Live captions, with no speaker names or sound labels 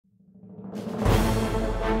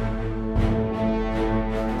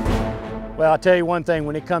Well, I'll tell you one thing,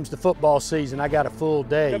 when it comes to football season, I got a full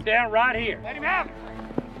day. Come down right here. Let him have it.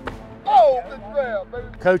 Oh, good grab, baby.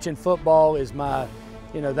 Coaching football is my,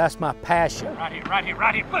 that's my passion. Right here, right here,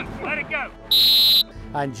 right here. Boom, let it go.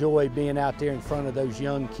 I enjoy being out there in front of those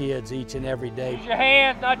young kids each and every day. Use your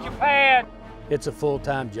hands, not your pad. It's a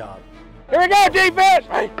full-time job. Here we go, defense.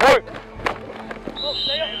 Hey.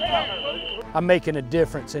 I'm making a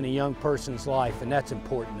difference in a young person's life, and that's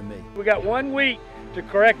important to me. We got 1 week to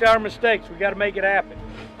correct our mistakes. We got to make it happen.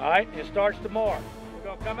 All right, it starts tomorrow. We're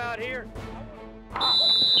going to come out here.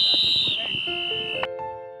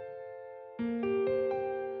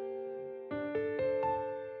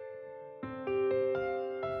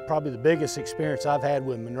 Probably the biggest experience I've had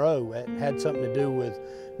with Munroe had something to do with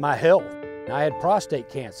my health. I had prostate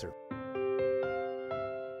cancer.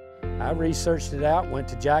 I researched it out, went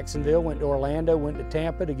to Jacksonville, went to Orlando, went to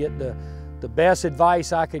Tampa to get the best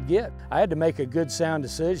advice I could get. I had to make a good sound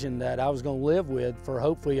decision that I was going to live with for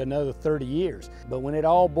hopefully another 30 years. But when it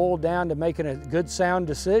all boiled down to making a good sound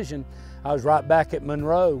decision, I was right back at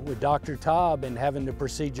Munroe with Dr. Taub and having the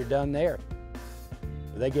procedure done there.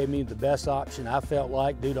 They gave me the best option, I felt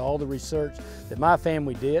like, due to all the research that my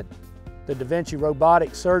family did. The Da Vinci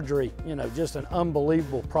robotic surgery, just an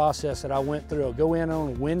unbelievable process that I went through. I'll go in on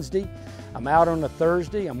a Wednesday, I'm out on a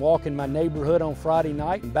Thursday, I'm walking my neighborhood on Friday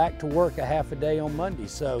night, and back to work a half a day on Monday.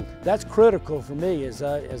 So that's critical for me. As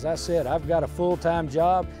I said, I've got a full-time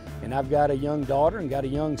job, and I've got a young daughter and got a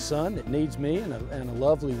young son that needs me and a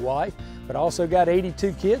lovely wife, but I also got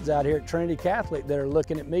 82 kids out here at Trinity Catholic that are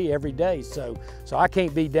looking at me every day. So I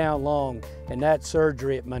can't be down long, and that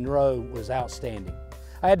surgery at Munroe was outstanding.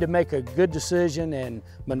 I had to make a good decision, and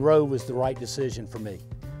Munroe was the right decision for me.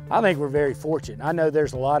 I think we're very fortunate. I know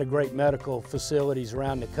there's a lot of great medical facilities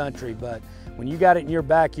around the country, but when you got it in your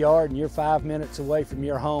backyard and you're 5 minutes away from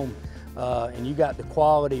your home and you got the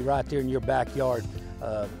quality right there in your backyard,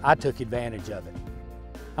 I took advantage of it.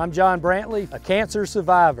 I'm John Brantley, a cancer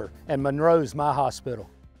survivor, and Munroe's my hospital.